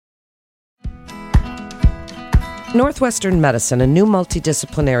Northwestern Medicine, a new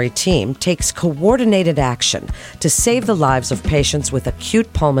multidisciplinary team, takes coordinated action to save the lives of patients with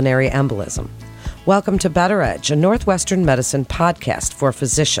acute pulmonary embolism. Welcome to Better Edge, a Northwestern Medicine podcast for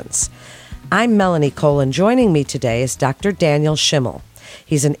physicians. I'm Melanie Cole, and joining me today is Dr. Daniel Schimmel.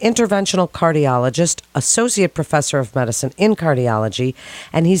 He's an interventional cardiologist, associate professor of medicine in cardiology,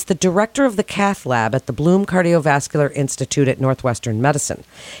 and he's the director of the cath lab at the Bloom Cardiovascular Institute at Northwestern Medicine.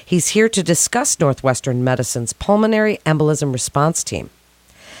 He's here to discuss Northwestern Medicine's pulmonary embolism response team.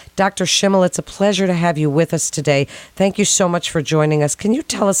 Dr. Schimmel, it's a pleasure to have you with us today. Thank you so much for joining us. Can you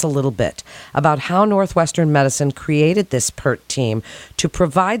tell us a little bit about how Northwestern Medicine created this PERT team to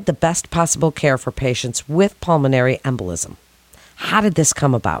provide the best possible care for patients with pulmonary embolism? How did this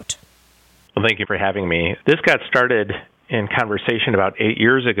come about? Well, thank you for having me. This got started in conversation about 8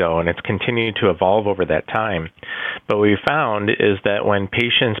 years ago, and it's continued to evolve over that time. But what we found is that when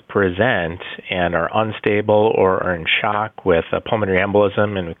patients present and are unstable or are in shock with a pulmonary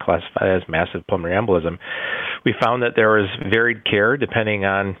embolism, and we classify it as massive pulmonary embolism, we found that there was varied care depending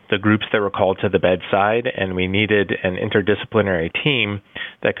on the groups that were called to the bedside, and we needed an interdisciplinary team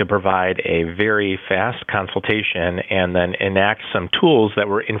that could provide a very fast consultation and then enact some tools that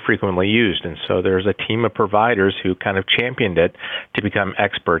were infrequently used. And so there's a team of providers who kind of championed it to become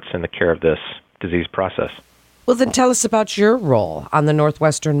experts in the care of this disease process. Well, then tell us about your role on the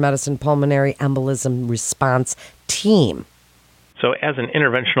Northwestern Medicine Pulmonary Embolism Response Team. So as an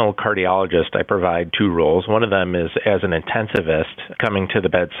interventional cardiologist, I provide two roles. One of them is as an intensivist, coming to the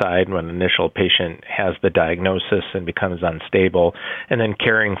bedside when an initial patient has the diagnosis and becomes unstable, and then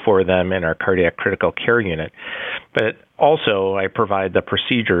caring for them in our cardiac critical care unit. But also, I provide the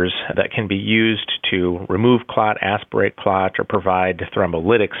procedures that can be used to remove clot, aspirate clot, or provide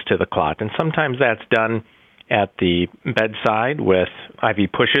thrombolytics to the clot. And sometimes that's done at the bedside with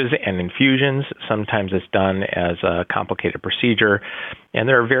IV pushes and infusions. Sometimes it's done as a complicated procedure. And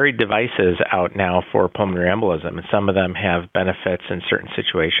there are varied devices out now for pulmonary embolism, and some of them have benefits in certain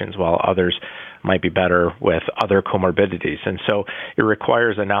situations, while others might be better with other comorbidities. And so it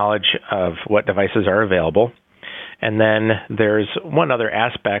requires a knowledge of what devices are available. And then there's one other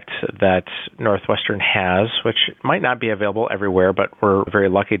aspect that Northwestern has, which might not be available everywhere, but we're very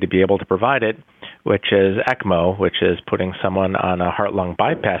lucky to be able to provide it, which is ECMO, which is putting someone on a heart-lung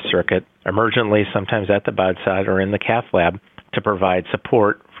bypass circuit, emergently, sometimes at the bedside or in the cath lab, to provide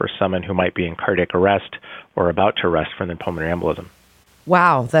support for someone who might be in cardiac arrest or about to arrest from the pulmonary embolism.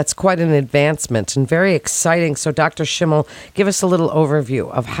 Wow, that's quite an advancement and very exciting. So, Dr. Schimmel, give us a little overview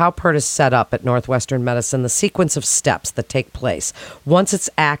of how PERT is set up at Northwestern Medicine, the sequence of steps that take place. Once it's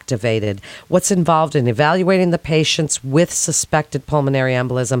activated, what's involved in evaluating the patients with suspected pulmonary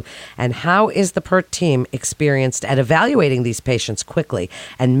embolism, and how is the PERT team experienced at evaluating these patients quickly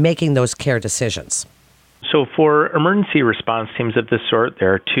and making those care decisions? So for emergency response teams of this sort,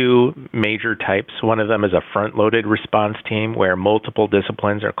 there are two major types. One of them is a front-loaded response team where multiple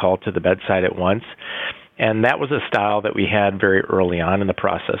disciplines are called to the bedside at once. And that was a style that we had very early on in the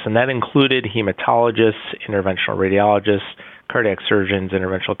process. And that included hematologists, interventional radiologists, cardiac surgeons,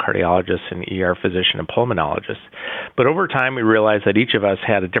 interventional cardiologists, and ER physician and pulmonologists. But over time, we realized that each of us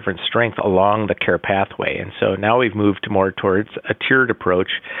had a different strength along the care pathway. And so now we've moved more towards a tiered approach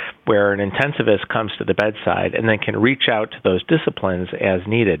where an intensivist comes to the bedside and then can reach out to those disciplines as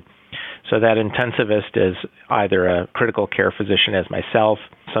needed. So that intensivist is either a critical care physician as myself,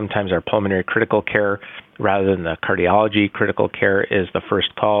 sometimes our pulmonary critical care, rather than the cardiology critical care is the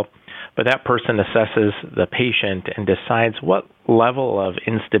first call. But that person assesses the patient and decides what level of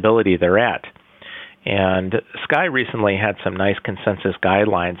instability they're at. And SCAI recently had some nice consensus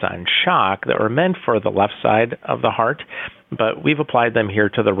guidelines on shock that were meant for the left side of the heart, but we've applied them here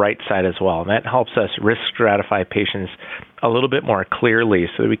to the right side as well. And that helps us risk stratify patients a little bit more clearly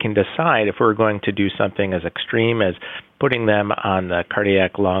so that we can decide if we're going to do something as extreme as putting them on the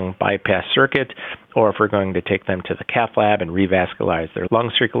cardiac lung bypass circuit, or if we're going to take them to the cath lab and revascularize their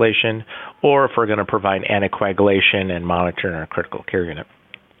lung circulation, or if we're going to provide anticoagulation and monitor in our critical care unit.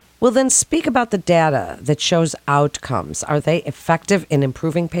 Well, then speak about the data that shows outcomes. Are they effective in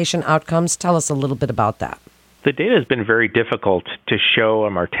improving patient outcomes? Tell us a little bit about that. The data has been very difficult to show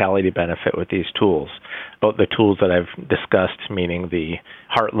a mortality benefit with these tools. Both the tools that I've discussed, meaning the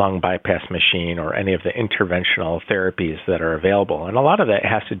heart-lung bypass machine or any of the interventional therapies that are available. And a lot of that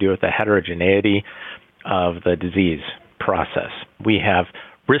has to do with the heterogeneity of the disease process. We have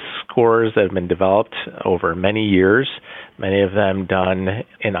risk scores that have been developed over many years, many of them done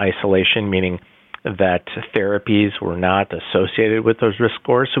in isolation, meaning that therapies were not associated with those risk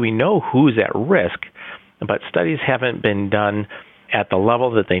scores. So we know who's at risk, but studies haven't been done at the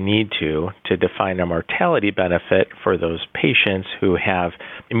level that they need to define a mortality benefit for those patients who have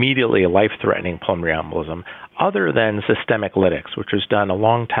immediately life-threatening pulmonary embolism, other than systemic lytics, which was done a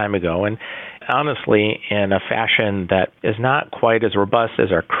long time ago, and honestly in a fashion that is not quite as robust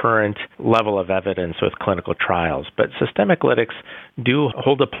as our current level of evidence with clinical trials. But systemic lytics do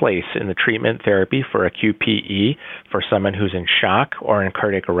hold a place in the treatment therapy for acute PE for someone who's in shock or in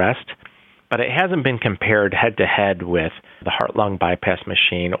cardiac arrest, but it hasn't been compared head-to-head with the heart-lung bypass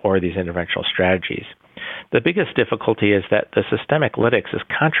machine or these interventional strategies. The biggest difficulty is that the systemic lytics is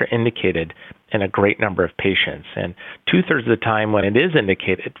contraindicated in a great number of patients, and two-thirds of the time when it is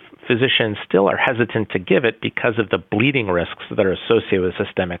indicated, physicians still are hesitant to give it because of the bleeding risks that are associated with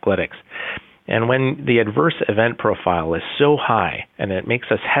systemic lytics. And when the adverse event profile is so high and it makes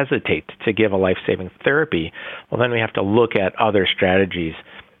us hesitate to give a life-saving therapy, well, then we have to look at other strategies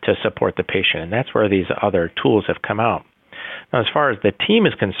to support the patient, and that's where these other tools have come out. Now, as far as the team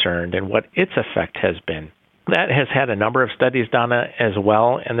is concerned and what its effect has been, that has had a number of studies done as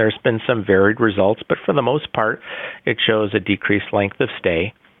well, and there's been some varied results, but for the most part, it shows a decreased length of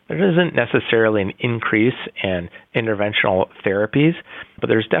stay. There isn't necessarily an increase in interventional therapies, but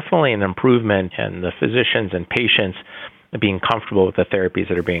there's definitely an improvement in the physicians and patients being comfortable with the therapies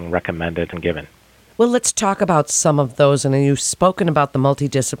that are being recommended and given. Well, let's talk about some of those. And you've spoken about the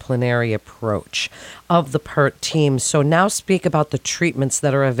multidisciplinary approach of the PERT team. So now speak about the treatments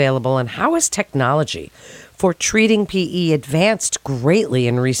that are available and how has technology for treating PE advanced greatly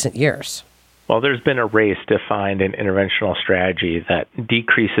in recent years? Well, there's been a race to find an interventional strategy that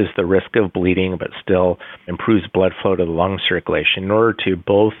decreases the risk of bleeding but still improves blood flow to the lung circulation in order to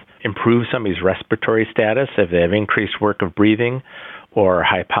both improve somebody's respiratory status if they have increased work of breathing or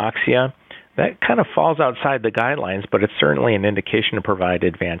hypoxia. That kind of falls outside the guidelines, but it's certainly an indication to provide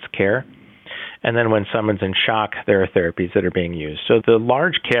advanced care. And then when someone's in shock, there are therapies that are being used. So the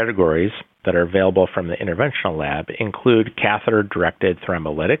large categories that are available from the interventional lab include catheter-directed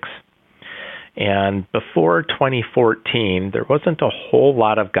thrombolytics. And before 2014, there wasn't a whole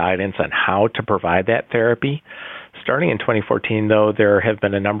lot of guidance on how to provide that therapy. Starting in 2014, though, there have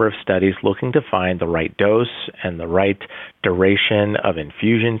been a number of studies looking to find the right dose and the right duration of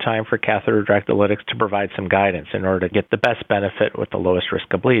infusion time for catheter-directed lytics to provide some guidance in order to get the best benefit with the lowest risk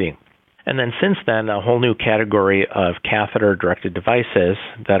of bleeding. And then since then, a whole new category of catheter-directed devices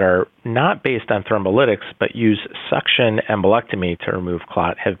that are not based on thrombolytics but use suction embolectomy to remove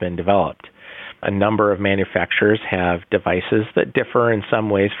clot have been developed. A number of manufacturers have devices that differ in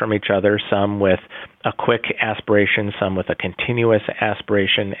some ways from each other, some with a quick aspiration, some with a continuous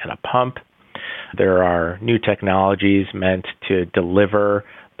aspiration and a pump. There are new technologies meant to deliver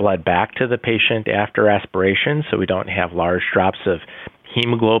blood back to the patient after aspiration so we don't have large drops of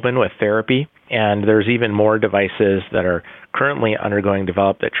hemoglobin with therapy. And there's even more devices that are currently undergoing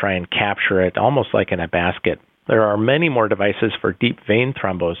development that try and capture it almost like in a basket. There are many more devices for deep vein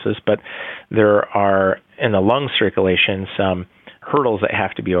thrombosis, but there are, in the lung circulation, some hurdles that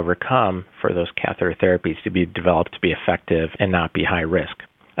have to be overcome for those catheter therapies to be developed to be effective and not be high risk.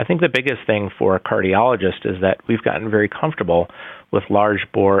 I think the biggest thing for a cardiologist is that we've gotten very comfortable with large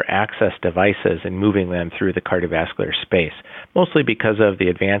bore access devices and moving them through the cardiovascular space, mostly because of the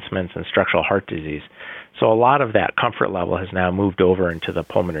advancements in structural heart disease. So a lot of that comfort level has now moved over into the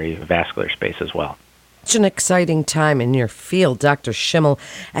pulmonary vascular space as well. Such an exciting time in your field, Dr. Schimmel.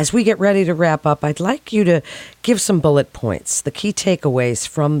 As we get ready to wrap up, I'd like you to give some bullet points, the key takeaways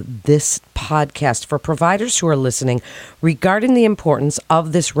from this podcast for providers who are listening regarding the importance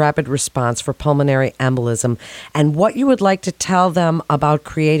of this rapid response for pulmonary embolism and what you would like to tell them about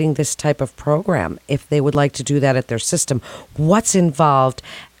creating this type of program if they would like to do that at their system. What's involved?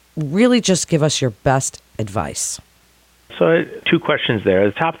 Really just give us your best advice. So 2 questions there.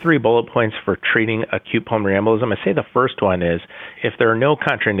 The top 3 bullet points for treating acute pulmonary embolism, I say the first one is if there are no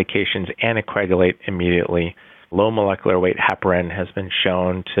contraindications, anticoagulate immediately. Low molecular weight heparin has been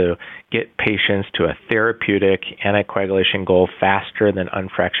shown to get patients to a therapeutic anticoagulation goal faster than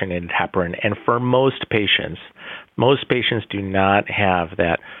unfractionated heparin. And for most patients do not have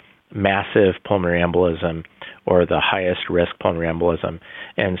that massive pulmonary embolism or the highest risk pulmonary embolism.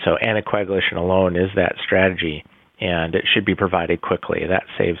 And so anticoagulation alone is that strategy, and it should be provided quickly. That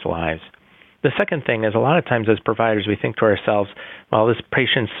saves lives. The second thing is a lot of times as providers we think to ourselves, well, this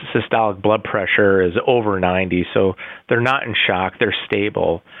patient's systolic blood pressure is over 90, so they're not in shock, they're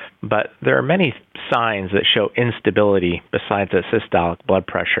stable. But there are many signs that show instability besides a systolic blood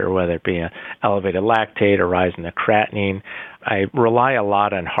pressure, whether it be an elevated lactate or rise in the creatinine. I rely a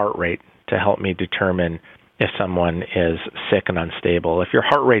lot on heart rate to help me determine if someone is sick and unstable. If your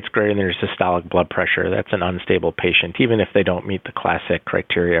heart rate's greater than your systolic blood pressure, that's an unstable patient, even if they don't meet the classic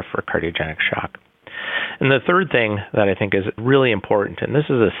criteria for cardiogenic shock. And the third thing that I think is really important, and this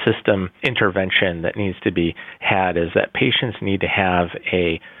is a system intervention that needs to be had, is that patients need to have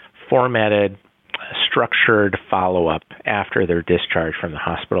a formatted, structured follow-up after their discharge from the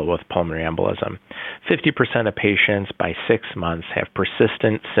hospital with pulmonary embolism. 50% of patients by 6 months have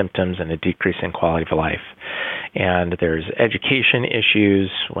persistent symptoms and a decrease in quality of life. And there's education issues.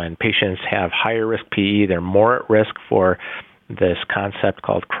 When patients have higher risk PE, they're more at risk for this concept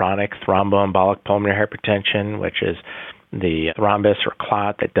called chronic thromboembolic pulmonary hypertension, which is the thrombus or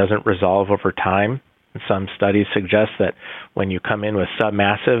clot that doesn't resolve over time. Some studies suggest that when you come in with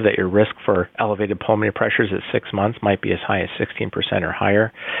submassive, that your risk for elevated pulmonary pressures at 6 months might be as high as 16% or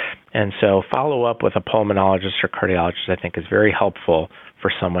higher. And so follow up with a pulmonologist or cardiologist, I think, is very helpful for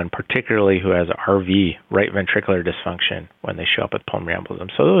someone, particularly who has RV, right ventricular dysfunction, when they show up with pulmonary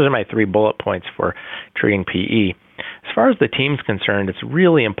embolism. So those are my 3 bullet points for treating PE. As far as the team's concerned, it's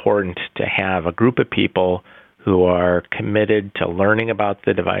really important to have a group of people who are committed to learning about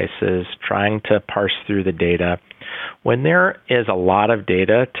the devices, trying to parse through the data. When there is a lot of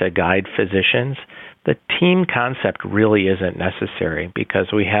data to guide physicians, the team concept really isn't necessary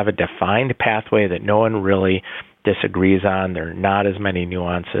because we have a defined pathway that no one really disagrees on. There are not as many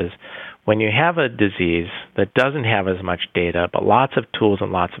nuances. When you have a disease that doesn't have as much data, but lots of tools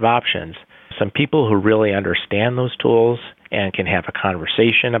and lots of options, some people who really understand those tools and can have a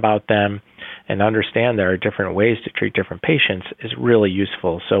conversation about them and understand there are different ways to treat different patients is really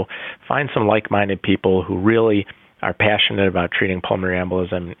useful. So find some like-minded people who really are passionate about treating pulmonary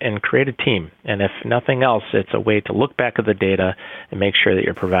embolism and create a team. And if nothing else, it's a way to look back at the data and make sure that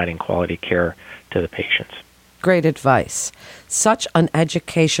you're providing quality care to the patients. Great advice. Such an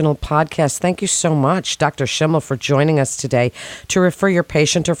educational podcast. Thank you so much, Dr. Schimmel, for joining us today. To refer your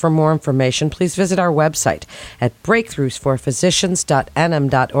patient or for more information, please visit our website at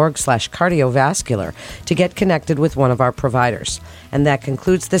breakthroughsforphysicians.nm.org/cardiovascular to get connected with one of our providers. And that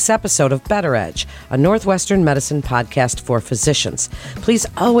concludes this episode of Better Edge, a Northwestern Medicine podcast for physicians. Please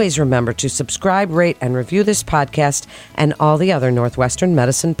always remember to subscribe, rate, and review this podcast and all the other Northwestern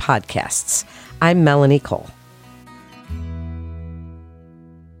Medicine podcasts. I'm Melanie Cole.